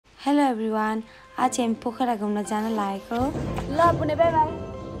Hello everyone, आज हामी पोखरा घुम्न जान लागेको। ल पुणे बाई बाई।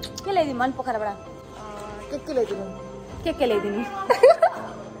 के ल्याइदिनु मन पोखराबाट? के ल्याइदिनु? के ल्याइदिनु?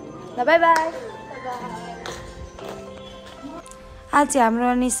 ल बाई बाई। आज चाहिँ हाम्रो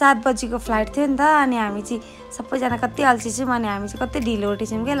अनि 7 बजीको फ्लाइट थियो नि त, अनि हामी चाहिँ सबैजना कति अल्छी छौँ, अनि हामी चाहिँ कति ढिलो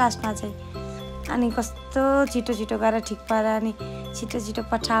उठेछौँ क्या लास्टमा चाहिँ। अनि कस्तो छिटो छिटो गरेर ठिक पाएर अनि छिटो छिटो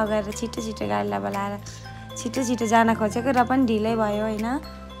पठाउ गरेर छिटो छिटो गाडीलाई बोलाएर छिटो छिटो जान खोजेको र पनि ढिलै भयो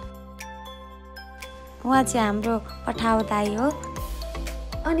होइन। उहाँ चाहिँ हाम्रो पठाउ दाइ हो।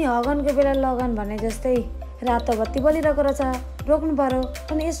 अनि हगनको बेला लगन भने जस्तै रातो बत्ती बलिरहेको रहेछ, रोक्नु पर्यो।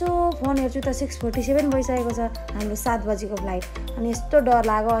 अनि यसो फोन हेर्छु त 6:47 भइसकेको छ हाम्रो 7 बजीको फ्लाइट। अनि यस्तो डर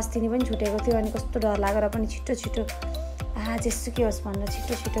लाग्यो, अस्ति पनि छुटेको थियो अनि कस्तो डर लागेर पनि छिटो छिटो जेसुकै होस् भनेर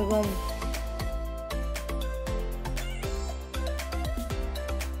छिटो छिटो गयौँ।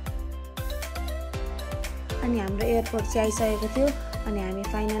 अनि हाम्रो एयरपोर्ट चाहिँ आइसकेको थियो अनि हामी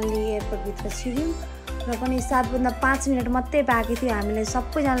फाइनल्ली एयरपोर्टभित्र छिर्यौँ र पनि 7भन्दा 5 मिनट मात्रै बाँकी थियो। हामीले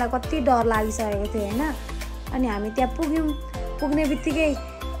सबैजनालाई कति डर लागिसकेको थियो होइन। अनि हामी त्यहाँ पुग्यौँ। पुग्ने बित्तिकै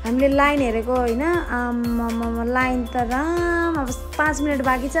हामीले लाइन हेरेको होइन, लाइन त राम अब 5 मिनट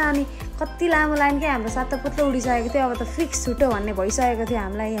बाँकी छ अनि कति लामो लाइन क्या, हाम्रो साथ त पुत्लो उडिसकेको थियो। अब त फिक्स छुटो भन्ने भइसकेको थियो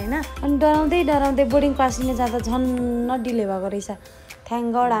हामीलाई होइन। अनि डराउँदै बोर्डिङ पास लिन जाँदा झन् डिले भएको रहेछ। थ्याङ्क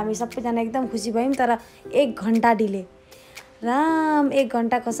गड हामी सबैजना एकदम खुसी भयौँ, तर 1 घन्टा डिले। राम 1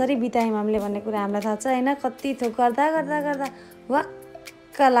 घन्टा कसरी बितायौँ हामीले भन्ने कुरा हामीलाई थाहा छ होइन। कति थोक गर्दा गर्दा गर्दा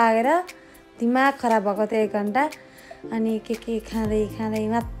वाक्क लागेर दिमाग खराब भएको थियो 1 घन्टा। अनि के खाँदै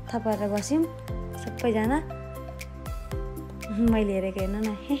माथा परेर बस्यौँ सबैजना। मैले हेरेको हेर्नु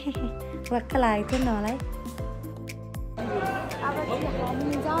न वाक्क लागेको थियो नि त मलाई।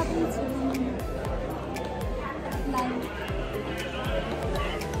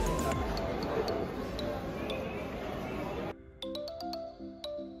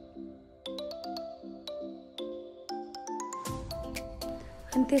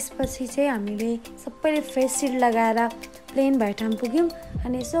 अनि त्यसपछि चाहिँ हामीले सबैले फेस सिल्ड लगाएर प्लेन भए ठाउँ पुग्यौँ।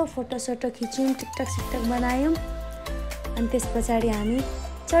 अनि यसो फोटोसोटो खिच्यौँ, टिकटक सिकटक बनायौँ। अनि त्यस पछाडि हामी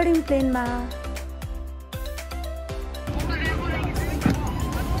चढ्यौँ प्लेनमा।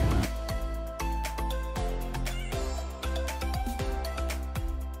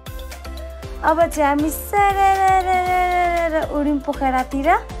 अब चाहिँ हामी सरर उड्यौँ पोखरातिर।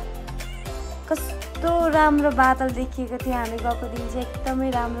 कस्तो राम्रो बादल देखिएको थियो हामी गएको दिन चाहिँ, एकदमै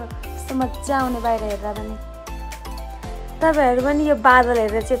राम्रो। कस्तो मजा आउने बाहिर हेर्दा पनि। तपाईँहरू पनि यो बादल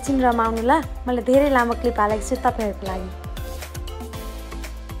हेरेर चाहिँ एकछिन रमाउनु ल। मैले धेरै लामो क्लिप हालेको छु तपाईँहरूको लागि।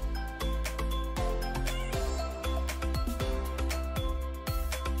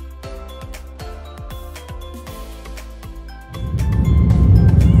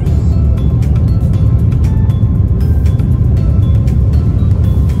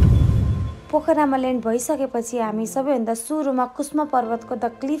 पोखरामा ल्यान्ड भइसकेपछि हामी सबैभन्दा सुरुमा कुशमा पर्वतको द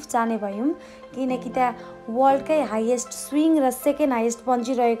क्लिफ जाने भयौँ, किनकि त्यहाँ वर्ल्डकै हाइएस्ट स्विङ र सेकेन्ड हाइएस्ट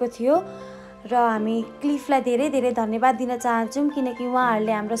बन्जी रहेको थियो। र हामी क्लिफलाई धेरै धेरै धन्यवाद दिन चाहन्छौँ, किनकि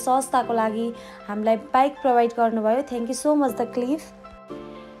उहाँहरूले हाम्रो सहजताको लागि हामीलाई बाइक प्रोभाइड गर्नुभयो। Thank you so much the Cliff.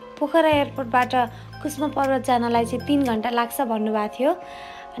 Pokhara एयरपोर्टबाट Kushma पर्वत जानलाई चाहिँ 3 घन्टा लाग्छ भन्नुभएको थियो।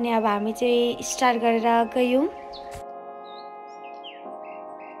 अनि अब हामी चाहिँ स्टार्ट गरेर गयौँ।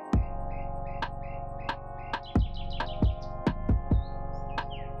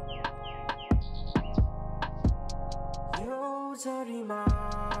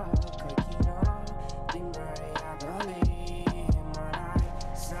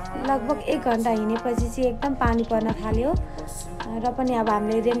 लगभग 1 घन्टा हिँडेपछि चाहिँ एकदम पानी पर्न थाल्यो र पनि अब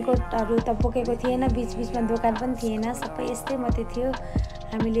हामीले रेनकोटहरू त बोकेको थिएन, बिचबिचमा दोकान पनि थिएन, सबै यस्तै मात्रै थियो।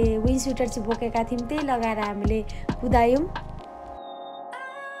 हामीले विन्ड स्वेटर चाहिँ बोकेका थियौँ, त्यही लगाएर हामीले कुदायौँ।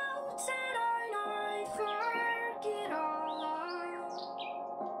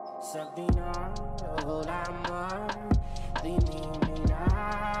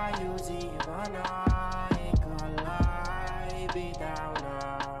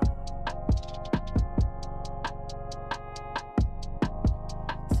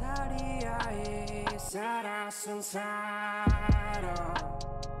 संसार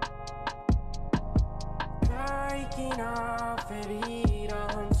कहीँ किन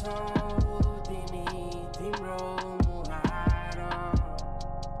फेरिरहन्छौ तिमी तिम्रो मुहार।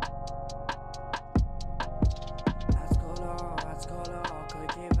 आजकल खै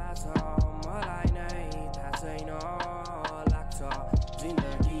के बाछ मलाई नै थाहा छैन। लाग्छ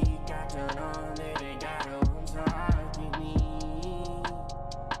जिन्दगी काट्न धेरै गाह्रो हुन्छ तिमी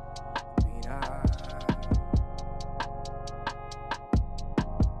बिना।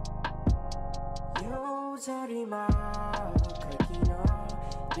 झरीमा खै किन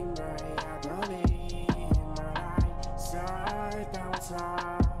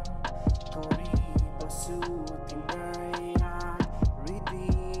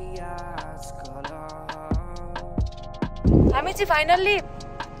चाहिँ फाइनल्ली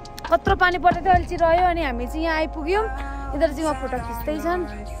कत्रो पानी पर्दै थियो अहिले चाहिँ रह्यो अनि हामी चाहिँ यहाँ आइपुग्यौँ यिनीहरू चाहिँ फोटो खिच्दैछन्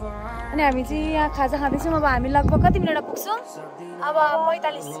अनि हामी चाहिँ यहाँ खाजा खाँदैछौँ अब हामी लगभग कति मिनटमा पुग्छौँ अब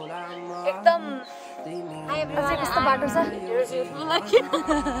 45 एकदम कस्तो बाटो छ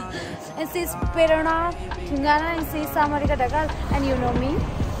This is Perana, Tungana, and this is Samarika Dhakal, and you know me.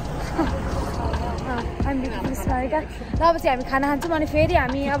 I'm Smarika. ल अब चाहिँ हामी खाना खान्छौँ अनि फेरि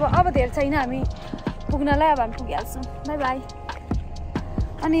हामी अब धेरै छैन हामी पुग्नलाई अब हामी पुगिहाल्छौँ बाई बाई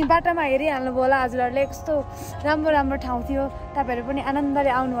अनि बाटोमा हेरिहाल्नु होला हजुरहरूले कस्तो राम्रो राम्रो ठाउँ थियो तपाईँहरू पनि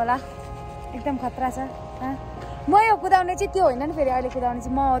आनन्दले आउनु होला एकदम खतरा छ म यो कुदाउने चाहिँ त्यो होइन नि फेरि अहिले कुदाउने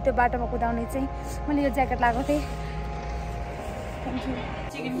चाहिँ म त्यो बाटोमा कुदाउने चाहिँ मैले यो ज्याकेट लगाएको थिएँ थ्याङ्क यू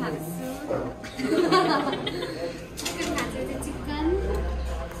चिकन खान्छु चिकन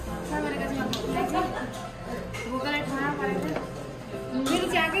भोकालाई ठाडा पारेको मेरो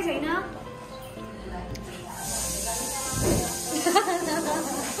चाहिँ आएकै छैन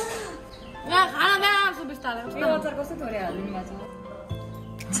खाना ब्याएको बिस्तारै यो अचार कस्तो थोरै हालिदिनु भएको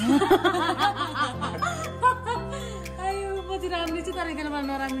छ आयो पछि राम्रो चाहिँ तर यतिखेर मलाई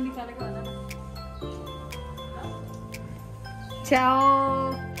नराम्रो निकालेको होला च्याउ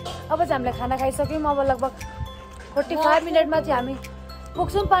अब चाहिँ हामीले खाना खाइसक्यौँ अब लगभग 45 मिनटमा चाहिँ हामी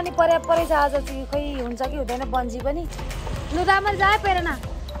पुग्छौँ पानी परेछ आज चाहिँ खै हुन्छ कि हुँदैन बन्जी पनि लु रामर जाए प्रेरणा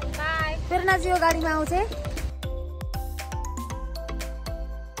प्रेरणा चाहिँ यो गाडीमा आउँछ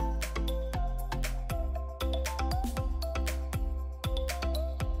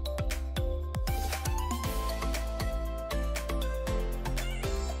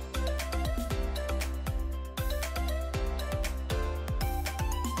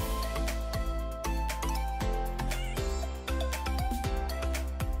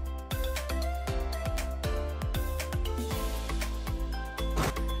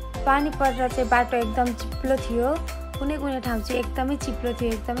पानी परेर चाहिँ बाटो एकदम चिप्लो थियो कुनै कुनै ठाउँ चाहिँ एकदमै चिप्लो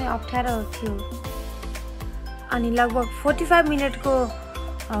थियो एकदमै अप्ठ्यारो थियो अनि लगभग 45 मिनटको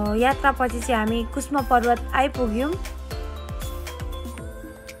यात्रापछि चाहिँ हामी कुष्मा पर्वत आइपुग्यौँ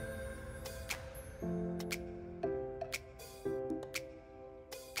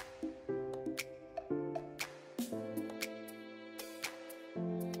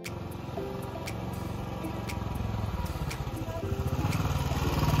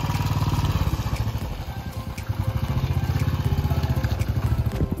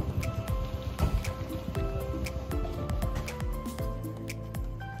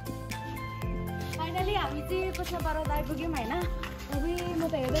हामी चाहिँ कुष्मा पर्वत आइपुग्यौँ होइन अबुई म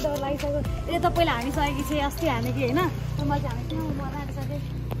त हेर्दै डर लागिसक्यो यो त पहिला हामी सकेकी थिएँ अस्ति हामी कि होइन मैले हामी त्यहाँ मनाएर सकेँ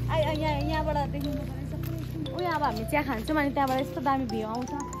यहाँबाट देख्नु पर्छ उयो अब हामी चिया खान्छौँ अनि त्यहाँबाट यस्तो दामी भ्यू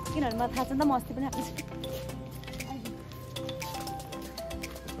आउँछ किनभने मलाई थाहा छ नि त म अस्ति पनि आएको छु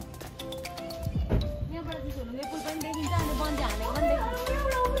यहाँबाट चिसो हुनु पुल पनि देखिन्छ अनि बन्दी हालेको पनि देखिन्छ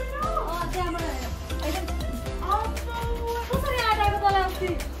त्यहाँबाट कसरी आएको तँलाई अस्ति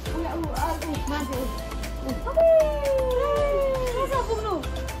मान्छे कहाँसम्म पुग्नु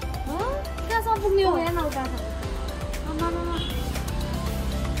कहाँसम्म पुग्ने हो यहाँ उता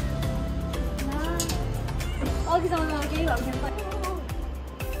अघिसम्म केही भएको छैन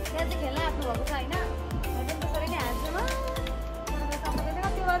त्यहाँ चाहिँ खेल्न आफ्नो भएको छ होइन त्यसरी नै हाल्छुमा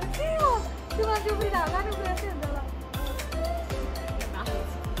त्यो मान्छे के हो त्यो मान्छे उफ्रिरहेको लाने कुरा चाहिँ हुन्छ होला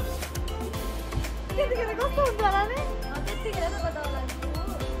त्यतिखेर कस्तो हुन्छ होला नि त्यतिखेर त कता होला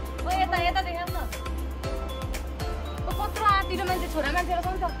यता यता देखाउँ न कत्रो आँटिलो मान्छे छोरा मान्छेहरू छ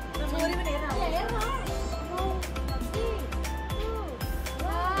नि त छोरी पनि हेर्न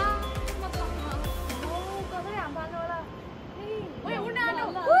कसरी हाम पाल्नु होला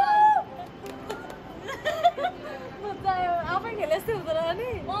आफै खेले जस्तै हुँदो रहेछ नि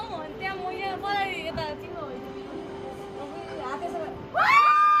त्यहाँ म यहाँ मलाई यता चिन्नु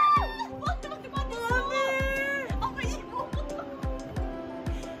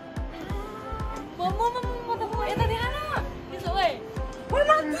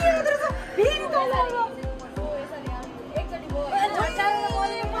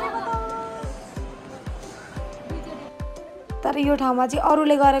तर यो ठाउँमा चाहिँ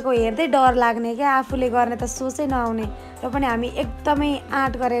अरूले गरेको हेर्दै डर लाग्ने क्या आफूले गर्ने त सोचै नआउने र पनि हामी एकदमै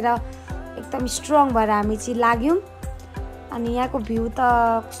आँट गरेर एकदम स्ट्रङ भएर हामी चाहिँ लाग्यौँ अनि यहाँको भ्यू त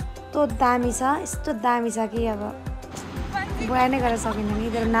कस्तो दामी छ यस्तो दामी छ कि अब बया नै गरेर सकिँदैन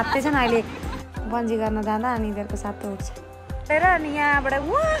यिनीहरू नाच्दैछन् अहिले बन्जी गर्न जाँदा अनि यिनीहरूको सातो उठ्छ र अनि यहाँबाट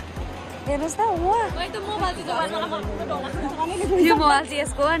वहाँ हेर्नुहोस् त वहाँ यो मोबाइल चाहिँ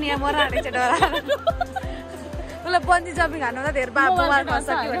यसको अनि यहाँ मर हालेको छ डरा उसलाई बन्जी जम्पिङ हान्नु त धेरै मोबाइल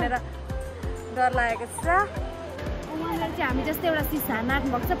खस्यो भनेर डर लागेको छ उहाँलाई चाहिँ हामी जस्तै एउटा सिसा नाच्नु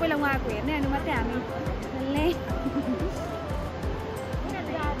भएको छ पहिला उहाँको हेर्ने अनि मात्रै हामी खेल्ने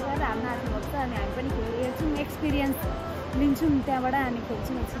हाल्न आएको छ अनि हामी पनि हेर्छौँ एक्सपिरियन्स लिन्छौँ त्यहाँबाट अनि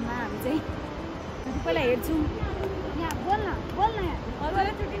खेल्छौँ एकछिनमा हामी चाहिँ पहिला हेर्छौँ यहाँ बोल्न यहाँ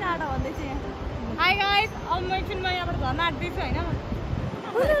अरूले छुट्टिन आँटा भन्दैछु यहाँ हाई गाइस अब म एकछिनमा यहाँबाट झर्न आँट्दैछु होइन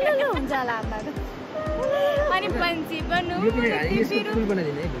हुन्छ होला हाम्रो अनि पन्छी बन्नु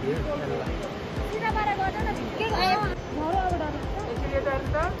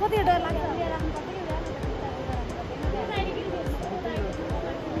कति डर लाग्छ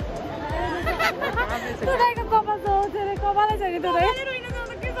तपाईँको कपाल चलाउँछ अरे कपालै छ कि तपाईँ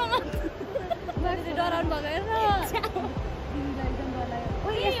डराउनु भएको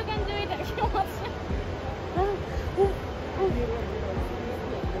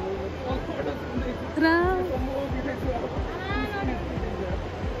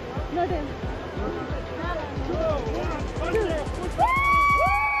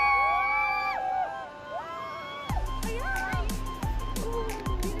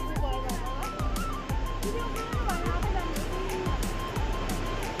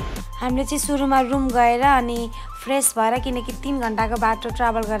हामीले चाहिँ सुरुमा रुम गएर अनि फ्रेस भएर किनकि 3 घन्टाको बाटो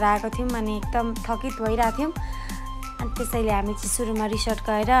ट्राभल गरेर आएको थियौँ अनि एकदम थकित भइरहेको थियौँ अनि त्यसैले हामी चाहिँ सुरुमा रिसोर्ट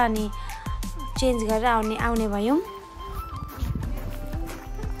गएर अनि चेन्ज गरेर आउने भयौँ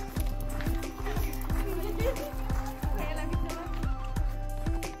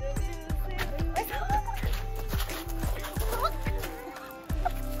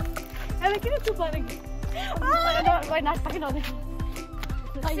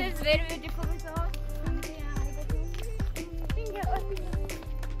This is very beautiful resort.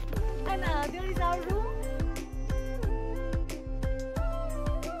 And there is our room.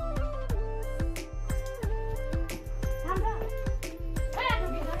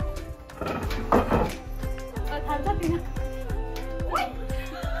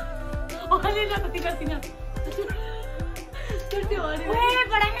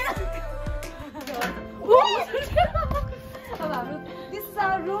 This is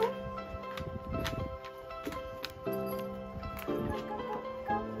our room.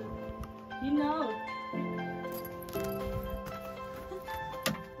 You know.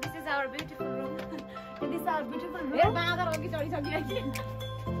 This is our beautiful room. This is our beautiful room. Here, bagar hogi chori sakyo.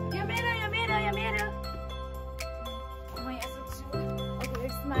 Yo mero. म यहाँ सुत्छु. Okay,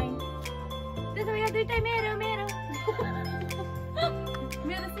 it's mine. त्यसो भए दुईटै मेरो.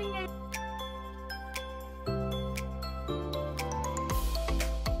 मेरो single.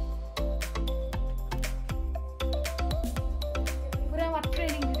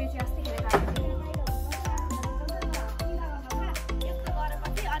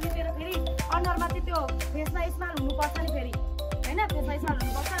 फेसमा smile हुनुपर्छ नि फेरि हैन फेसमा स्माइल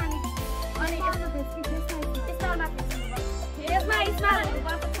हुनुपर्छ अनि यस्तो फेसमा स्माइल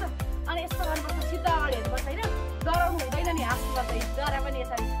हुनुपर्छ अनि यस्तो गर्नुपर्छ सिधा अगाडि हेर्नुपर्छ हैन डराउनु हुँदैन नि हाँस्नुपर्छ डरा पनि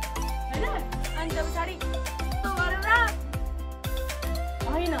यसरी हैन अनि त्यो पछाडि यस्तो गरेर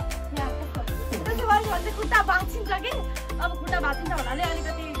होइन यहाँ कस्तो त्यसो गरेर भने चाहिँ खुट्टा भाँचिन्छ कि अब खुट्टा भाँचिन्छ भन्नाले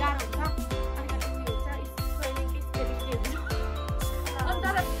अलिकति गाह्रो हुन्छ अलिकति उयो हुन्छ अनि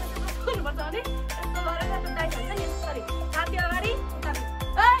तर हुनुपर्छ भने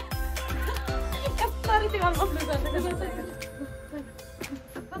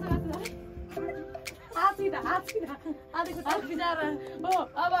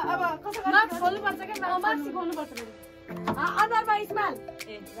अनुहारमा स्माइल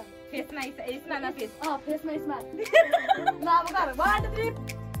फेसमा स्माइल फेस फेसमा स्माइल ल अब गर 1 2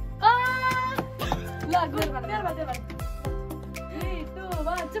 3 ल गोल भन तेरो भन 3 2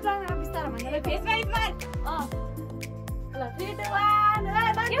 1 चुप लाग बिस्तार भन्दै फेसमा स्माइल ल 3 2 1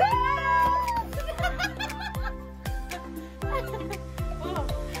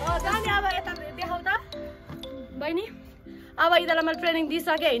 जाने अब यता देखाउ त बहिनी अब इदालाई मैले ट्रेनिङ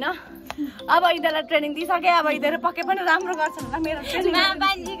दिइसके हैन अब इदालाई ट्रेनिङ दिइसके अब इदाले पक्कै पनि राम्रो गर्छन् होला मेरो ट्रेनिङ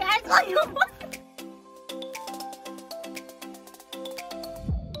बाबाजी गाइस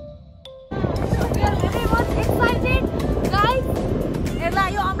एक्साइटेड गाइस हेर्ला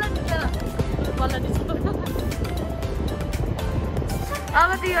यो अम्लेट बल्ल दिछु अब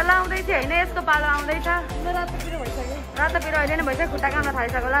त यो लाउँदै थियो हैन यसको पालो आउँदैछ रातो पिरो भइसक्यो रातो पिरो अहिले नै भइसक्यो खुट्टा काम्न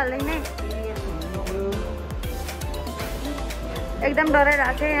थालिसक्यो होला अहिले नै एकदम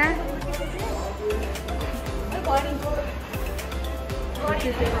डराइरहेको थियो यहाँ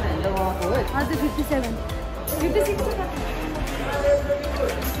हजुर 57 56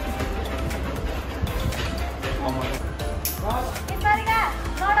 Smarika,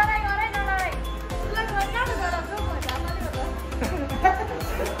 नडराइ गरे नडराइ ल कहाँ गराउँछौ म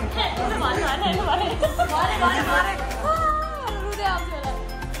जान्नले भरे रुदै आउँछ होला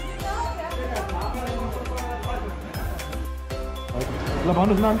ल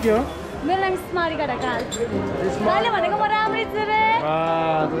भन्नुहोस् नाम के हो? मेरो नाम स्मारिका ढकाल। मैले भनेको म राम्रै छु रे।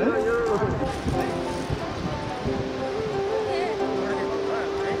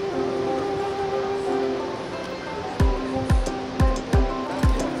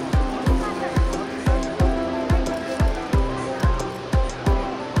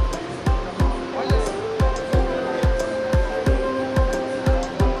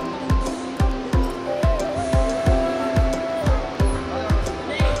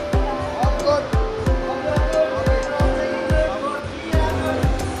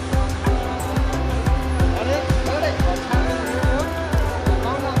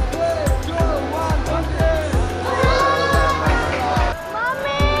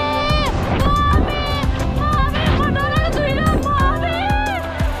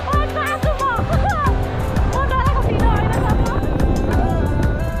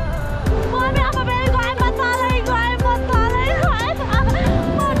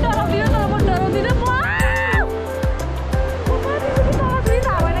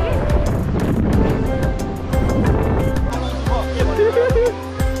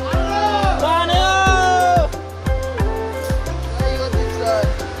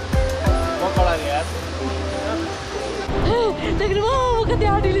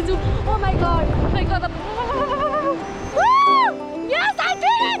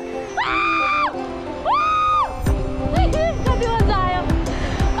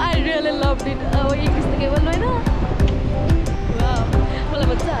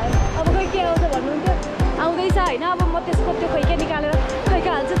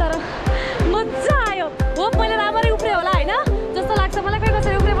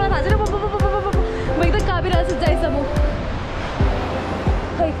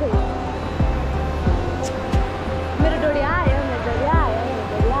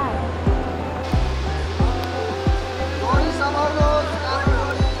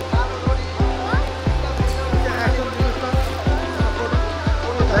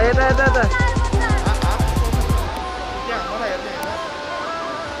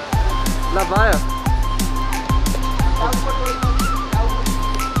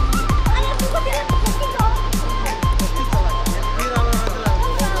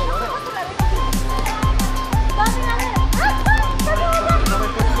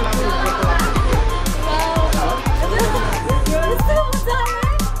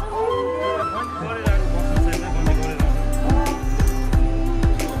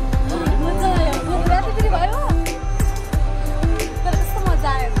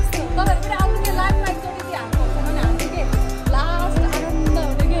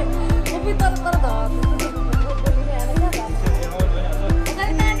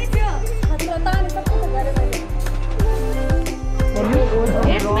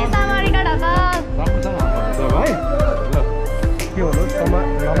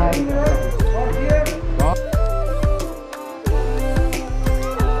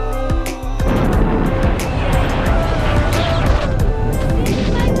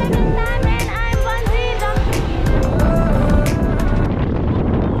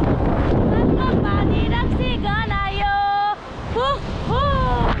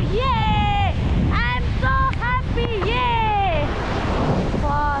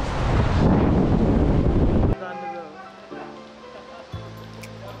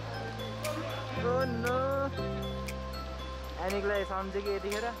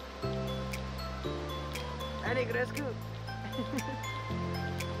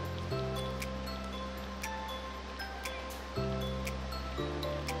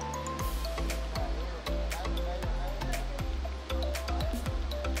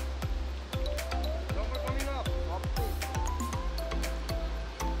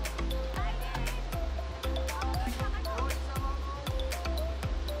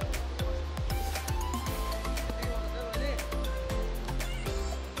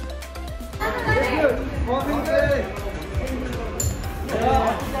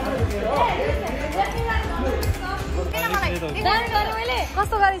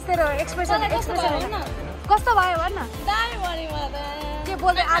 कस्तो गरिस् तेरो एक्सप्रेसन कस्तो भयो भन् न के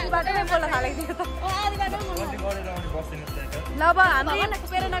बोल्दै आधी बाटोमै बोल्न थालेको थियो त ल अब हामी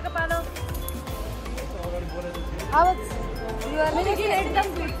प्रेरणाको पालो अब एकदम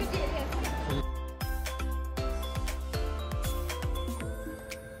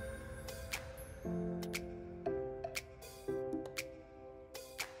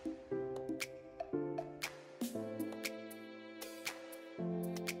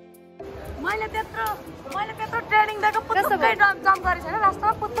मैले त्यत्रो ट्रेनिङ दिएको पुत्तुकै जम्प गरेछ हैन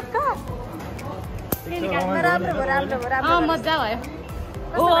रास्तामा पुत्तुक राम्रो भयो मजा भयो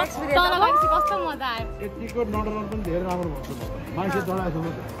ओ तर लगेपछि कस्तो मजा आयो यतिको नडराउनु पनि धेरै राम्रो भएको छ मान्छे चढाएको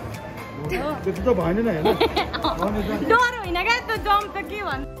त्यति त भएन नि होइन डर होइन क्या त्यो जम्प त के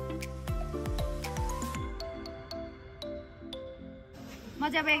भन्छ म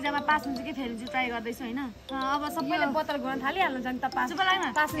चाहिँ अब एक्जाममा पास हुन्छ कि फेल हुन्छ ट्राई गर्दैछु होइन अब सबैले बोतल घुमाउन थालिहाल्नुहुन्छ नि त पास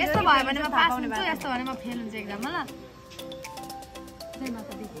यस्तो भयो भने म पास हुन्छु यस्तो भने म फेल हुन्छ एक्जाममा ल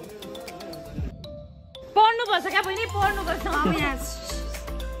पढ्नुपर्छ क्या बहिनी पढ्नुपर्छ अब यहाँ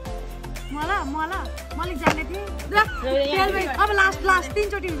म अलिक जान्ने थिएँ ल अब लास्ट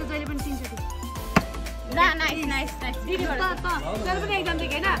 3 चोटि हुन्छ जहिले पनि 3 चोटि नाइस दिदी तर पनि एक्जाम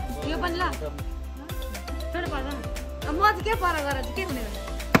दिएको होइन यो पनि ल तर पर्दैन म चाहिँ के पर गरेर चाहिँ के हुने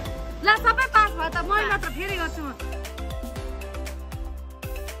ल सबै पास भयो त म मात्र फेरि गर्छु म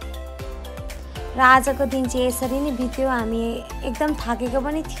र आजको दिन चाहिँ यसरी नै बित्यो हामी एकदम थाकेको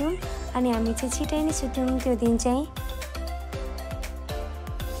पनि थियौँ अनि हामी चाहिँ छिटै नै सुत्यौँ त्यो दिन चाहिँ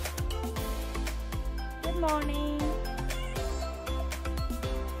गुड मर्निङ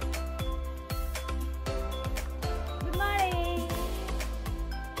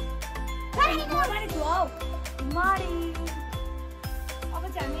गुड मर्निङ अब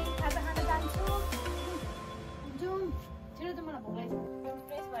चाहिँ हामी खाजा खान जान्छौँ जाउँ छिटो त मलाई भोक लागेको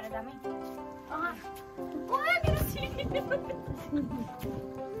फ्रेस भएर जामै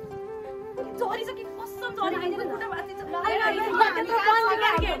चोरिसके कस्तो चोरी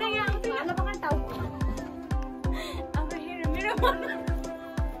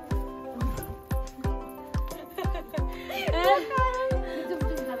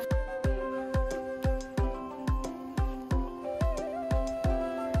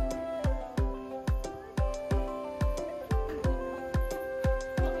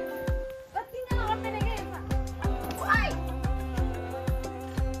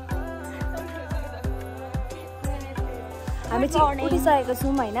हामी चाहिँ उठिसकेको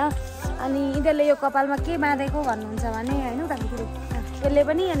छौँ होइन अनि यिनीहरूले यो कपालमा के बाँधेको भन्नुहुन्छ भने होइन उताखेरि यसले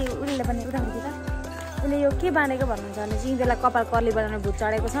पनि अनि उसले पनि उताखेरि त उसले यो के बाँधेको भन्नुहुन्छ भने चाहिँ यिनीहरूलाई कपाल कर्ली बनाउनु भुत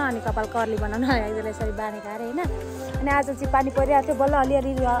चढेको छ अनि कपाल कर्ली बनाउनु यिनीहरूलाई यसरी बाँधेको अरे होइन अनि आज चाहिँ पानी परिरहेको थियो बल्ल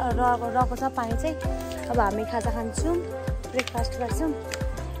अलिअलि रहेको छ पानी चाहिँ अब हामी खाजा खान्छौँ ब्रेकफास्ट गर्छौँ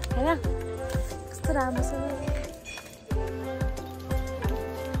होइन कस्तो राम्रो छ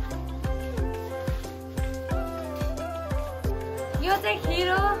यो चाहिँ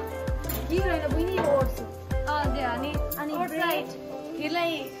खिरो होइन बुझ्ने ओट्स अनि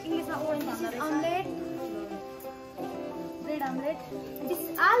खिरलाई इङ्ग्लिसमा ओट्स भन्दो रहेछ अमलेट ब्रेड अमलेट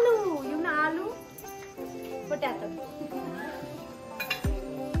आलु यो न आलु पोट्याटो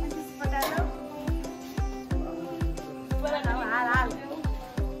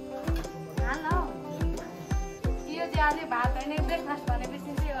यो चाहिँ अझै भात होइन ब्रेकफास्ट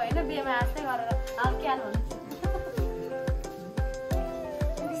भनेपछि चाहिँ होइन बिहेमा जस्तै गरेर हल्किहाल्नु भन्नु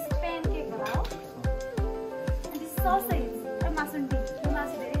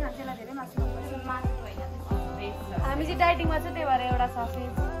हामी चाहिँ डाइटिङमा चाहिँ त्यही भएर एउटा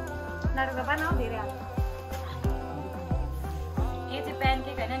ससेज नाटक पान धेरै हाल्छ यो चाहिँ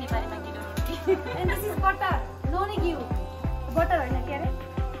प्यानकेक होइन नेपालीमा गिलो एन्ड दिस इज बटर नोनी घिउ बटर होइन के अरे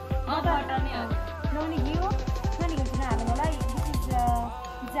बटर नै हो नोनी घिउ नोनी घिउ चाहिँ हामीलाई दिस इज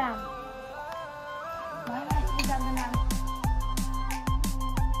जाम जामको नाम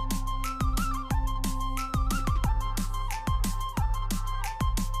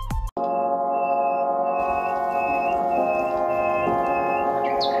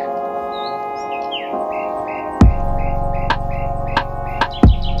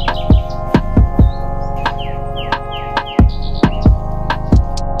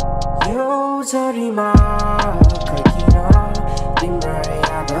झरीमा खैकिन तिम्रो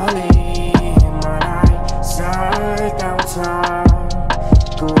यादले मलाई सताउँछ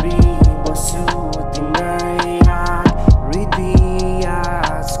कोरी बस्छु तिम्रै हृदय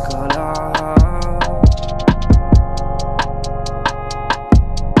आजकल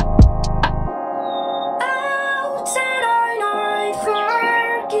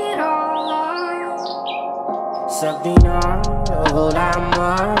सक्दिन होला म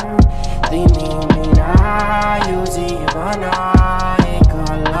तिमी बिना यो जीवन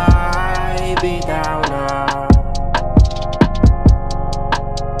एक्लै बिताउन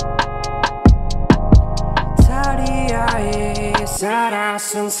छाडी आए सारा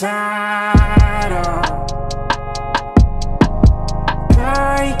संसार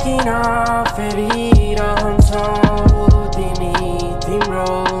खै किन फेरिरहन्छौ तिमी तिम्रो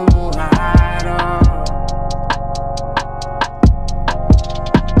मुहार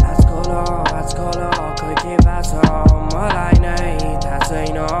आजकल खै के बाछ मलाई नै थाहा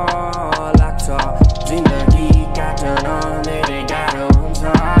छैन लाग्छ जिन्दगी काट्न धेरै गाह्रो हुन्छ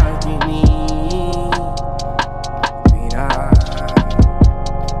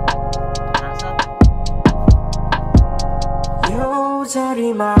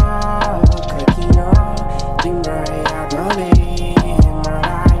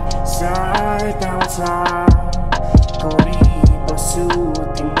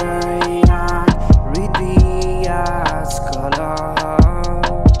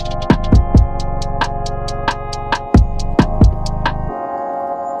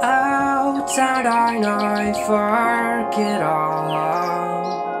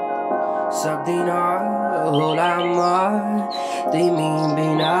सक्दिन होला म तिमी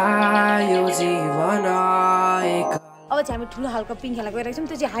बिना यो जीवन एक अब चाहिँ हामी ठुलो खालको पिङ खेल्न गइरहेको छौँ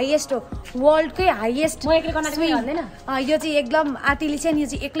त्यो चाहिँ हाइएस्ट हो वर्ल्डकै हाइएस्ट म एक्लै गर्न आँटेको भन्दैन यो चाहिँ एकदम आँटिली चाहिँ यो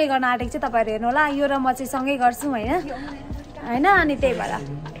चाहिँ एक्लै गर्न आँटेको चाहिँ तपाईँहरू हेर्नु होला यो र म चाहिँ सँगै गर्छौँ होइन अनि त्यही भएर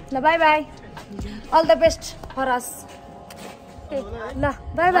ल by by all the best for अस ल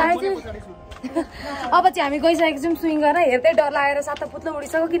बाई बाई अब चाहिँ हामी गइसकेको छौँ स्विङ गर्न हेर्दै डर लागेर सातो पुत्लो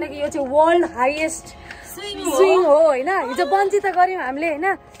उडिसक्यो किनकि यो चाहिँ वर्ल्ड हाइएस्ट स्विङ हो होइन हिजो बन्ची त गऱ्यौँ हामीले होइन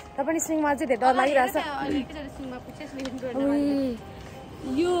र पनि स्विङमा चाहिँ धेरै डर लागिरहेछ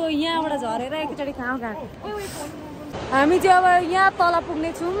यो यहाँबाट झरेर एकचोटि कहाँ हामी चाहिँ अब यहाँ तल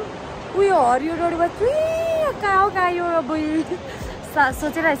पुग्ने छौँ उयो हरियो रोडबाट कहाँ हो कहाँ यो अब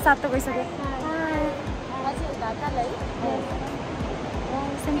सोचेर सातो गइसक्यो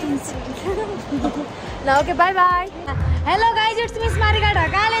ल okay by bye hello guys it's me स्मारिका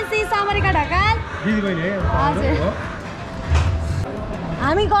ढकाल एन्ड सी सामरिका ढकाल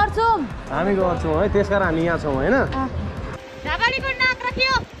हामी गर्छौँ है त्यसकारण हामी यहाँ छौँ होइन ढाकालीको नाक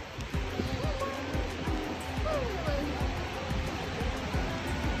राख्यो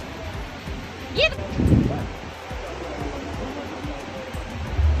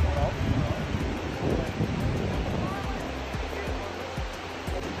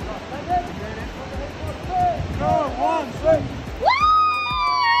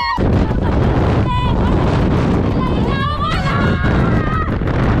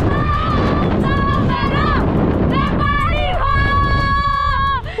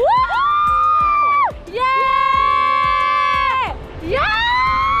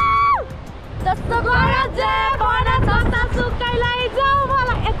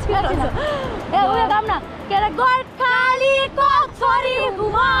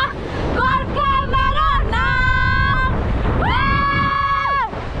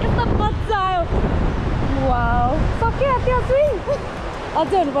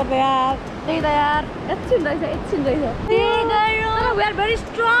अझै हुनुपर्छ यार त्यही त यार एकछिन रहेछ we are very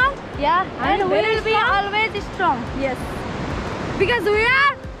strong and we will be always strong yes because we are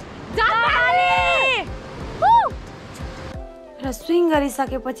Dhakali र स्विङ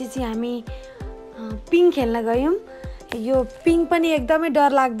गरिसकेपछि चाहिँ हामी पिङ खेल्न गयौँ यो पिङ पनि एकदमै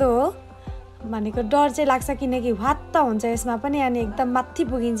डर लाग्दो हो भनेको डर चाहिँ लाग्छ किनकि वात्त हुन्छ यसमा पनि अनि एकदम माथि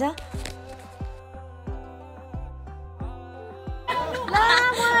पुगिन्छ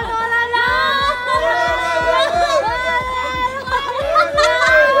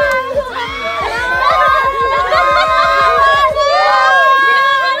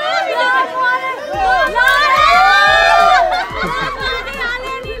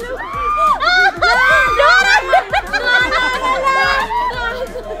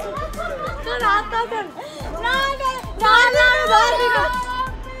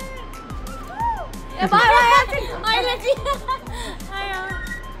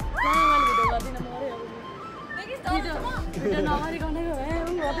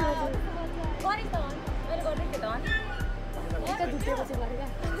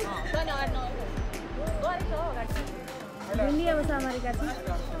सामरिका चाहिँ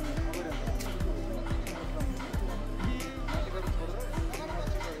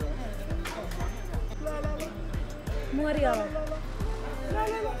मरियो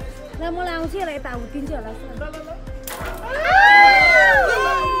ल मलाई आउँछ होला यता हुत्तिन्छ होला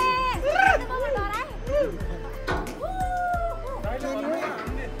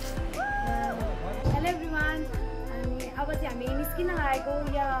हेलो एभ्रिवान अनि अब चाहिँ हामी निस्किन लागेको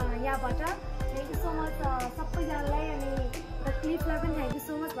यहाँबाट थ्याङ्क यू सो मच सबैजनालाई अनि क्लिपलाई पनि थ्याङ्क यू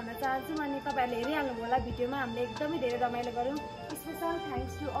सो मच भन्न चाहन्छु अनि तपाईँहरूले हेरिहाल्नुभयो होला भिडियोमा हामीले एकदमै धेरै रमाइलो गऱ्यौँ special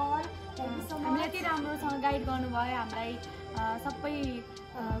thanks to all thank you so much हामीलाई यति राम्रोसँग गाइड गर्नुभयो हामीलाई सबै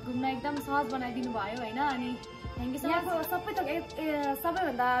घुम्न एकदम सहज बनाइदिनु भयो होइन अनि थ्याङ्क यू सो मच यहाँको सबै थोक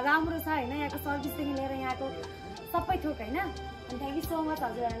सबैभन्दा राम्रो छ होइन यहाँको सर्भिसदेखि लिएर यहाँको सबै थोक होइन अनि थ्याङ्क यू सो मच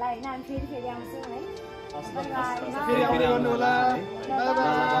हजुरहरूलाई होइन हामी फेरि आउँछौँ है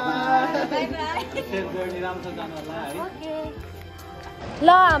ल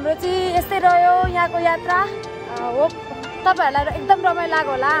हाम्रो चाहिँ यस्तै रह्यो यहाँको यात्रा हो तपाईँहरूलाई एकदम रमाइलो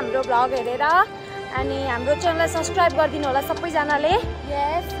लाग्यो होला हाम्रो भ्लग हेरेर अनि हाम्रो च्यानललाई सब्सक्राइब गरिदिनु होला सबैजनाले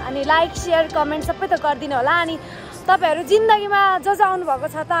अनि लाइक सेयर कमेन्ट सबै त गरिदिनु होला अनि तपाईँहरू जिन्दगीमा जो आउनुभएको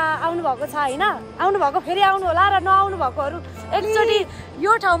छ त आउनुभएको छ होइन आउनुभएको फेरि आउनु होला र नआउनु भएकोहरू एकचोटि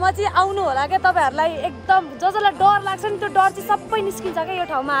यो ठाउँमा चाहिँ आउनु होला क्या तपाईँहरूलाई एकदम जसलाई डर लाग्छ नि त्यो डर चाहिँ सबै निस्किन्छ क्या यो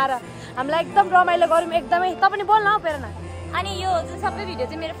ठाउँमा आएर हामीलाई एकदम रमाइलो गऱ्यौँ एकदमै तपाईँ बोल्न हौ प्रेरणा अनि यो जुन सबै भिडियो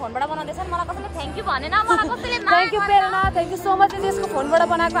चाहिँ मेरो फोनबाट बनाउँदैछन् मलाई कसैले थ्याङ्क यू भनेन मलाई कसैले thank you Prerana thank you so much यसको फोनबाट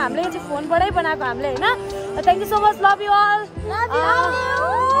बनाएको हामीले चाहिँ फोनबाटै बनाएको हामीले होइन thank you so much love you all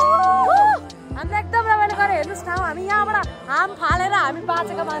हामी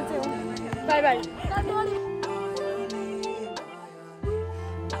बाँचेको मान्छे हौँ by bye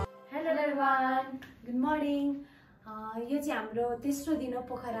hello everyone good morning यो चाहिँ हाम्रो तेस्रो दिन हो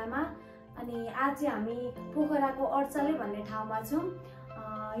पोखरामा अनि आज चाहिँ हामी पोखराको अर्चले भन्ने ठाउँमा छौँ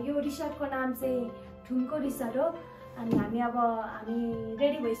यो रिसोर्टको नाम चाहिँ थुम्को रिसोर्ट हो अनि हामी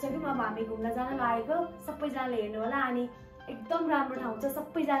रेडी भइसक्यौँ अब हामी घुम्न जान लागेको सबैजनाले हेर्नु होला अनि एकदम राम्रो ठाउँ छ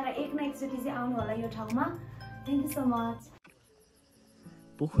सबैजना एक न एकचोटि चाहिँ आउनु होला यो ठाउँमा thank you so much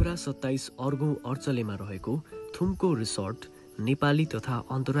Pokhara 27 अर्गौं अर्चलेमा रहेको थुम्को रिसोर्ट नेपाली तथा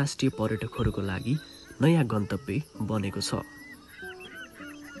अन्तर्राष्ट्रिय पर्यटकहरूको लागि नयाँ गन्तव्य बनेको छ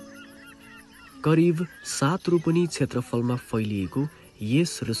करिब 7 रोपनी क्षेत्रफलमा फैलिएको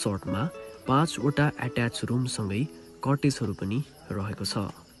यस रिसोर्टमा 5 वटा एट्याच रुमसँगै कटेजहरू पनि रहेको छ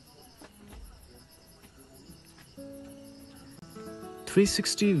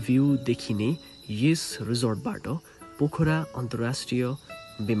 360 भ्यू देखिने यस रिसोर्टबाट पोखरा अन्तर्राष्ट्रिय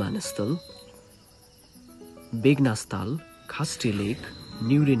विमानस्थल बेगनास्थल खास्टे लेक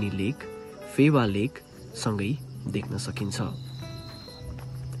न्युरेनी लेक फेवा लेक सँगै देख्न सकिन्छ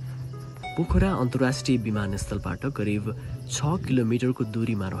पोखरा अन्तर्राष्ट्रिय विमानस्थलबाट करिब 6 किलोमिटरको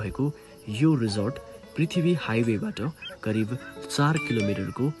दूरीमा रहेको यो रिसोर्ट पृथ्वी हाइवेबाट करिब 4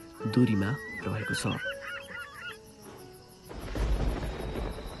 किलोमिटरको दूरीमा रहेको छ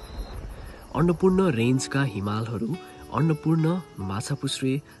अन्नपूर्ण रेन्जका हिमालहरू अन्नपूर्ण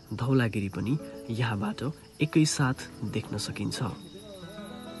माछापुच्छ्रे धौलागिरी पनि यहाँबाट एकैसाथ देख्न सकिन्छ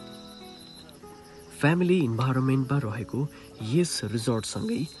फ्यामिली इन्भाइरोमेन्टमा रहेको यस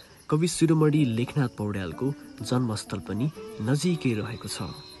रिसोर्टसँगै कवि शिरोमणि लेखनाथ पौड्यालको जन्मस्थल पनि नजिकै रहेको छ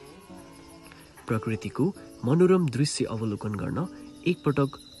प्रकृतिको मनोरम दृश्य अवलोकन गर्न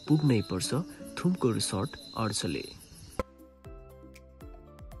एकपटक पुग्नै पर्छ थुम्को रिसोर्ट अर्चले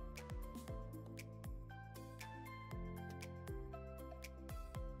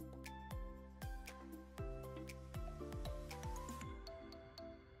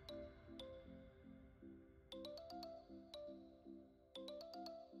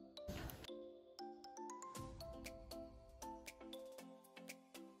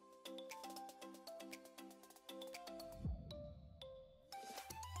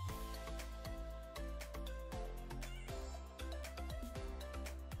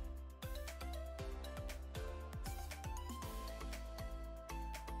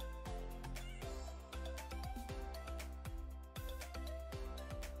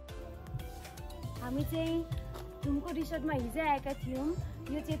हामी चाहिँ थुम्को रिसोर्टमा हिजै आएका थियौँ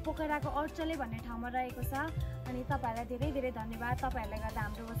यो चाहिँ पोखराको अर्चले भन्ने ठाउँमा रहेको छ अनि तपाईहरुलाई धेरै धेरै धन्यवाद तपाईहरुले गर्दा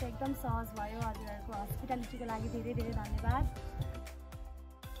हाम्रो बस एकदम सहज भयो हजुरहरुको हस्पिटालिटीको लागि धेरै धेरै धन्यवाद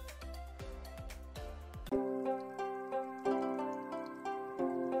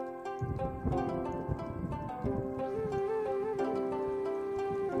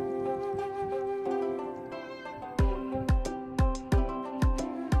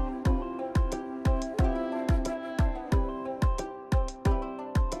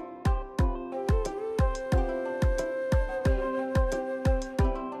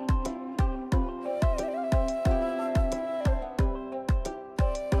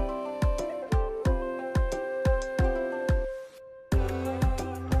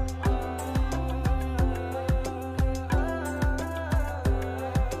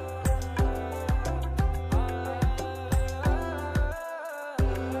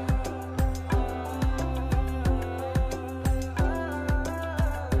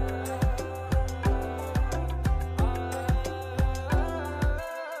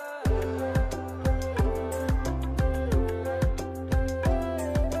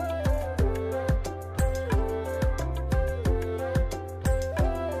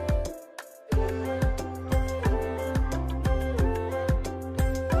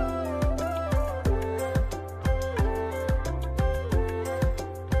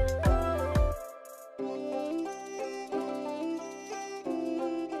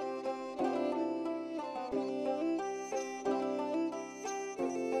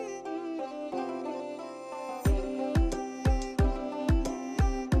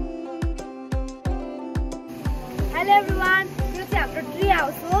हेलो एभ्रिवान यो चाहिँ हाम्रो ट्री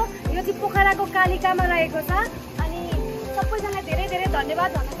हाउस हो यो चाहिँ पोखराको कालिकामा रहेको छ अनि सबैजनालाई धेरै धेरै धन्यवाद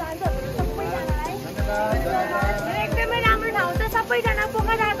भन्न चाहन्छु सबैजनालाई एकदमै राम्रो ठाउँ छ सबैजना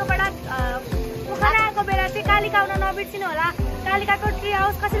पोखराको बेला चाहिँ कालिका आउन नबिर्सिनु होला कालिकाको ट्री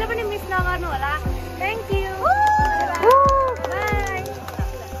हाउस कसैले पनि मिस नगर्नु होला थ्याङ्क यू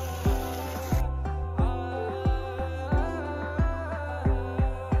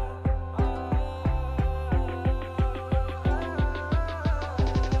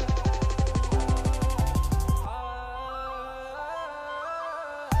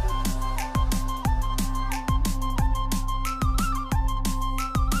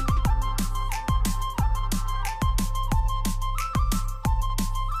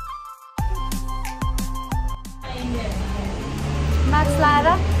मास्क लाएर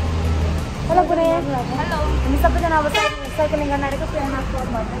हेलो पुरै हामी सबैजना अब साइक्लिङ गर्न आएको पुरै मास्क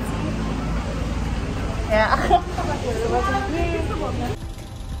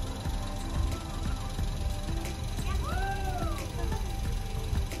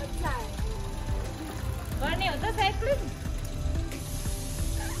गर्ने हो त साइक्लिङ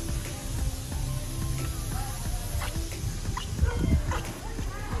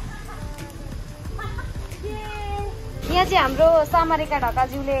यहाँ चाहिँ हाम्रो सामरिका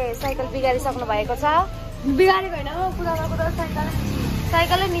ढकालज्यूले साइकल बिगारिसक्नु भएको छ बिगारेको होइन कुदामा कुदा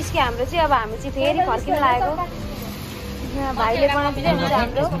साइकलै निस्क्यो हाम्रो चाहिँ अब हामी चाहिँ फेरि फर्किन लागेको भाइले बनाइदिनु हुन्छ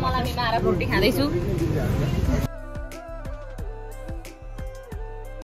हाम्रो मलाई बिमाएर रोटी खाँदैछु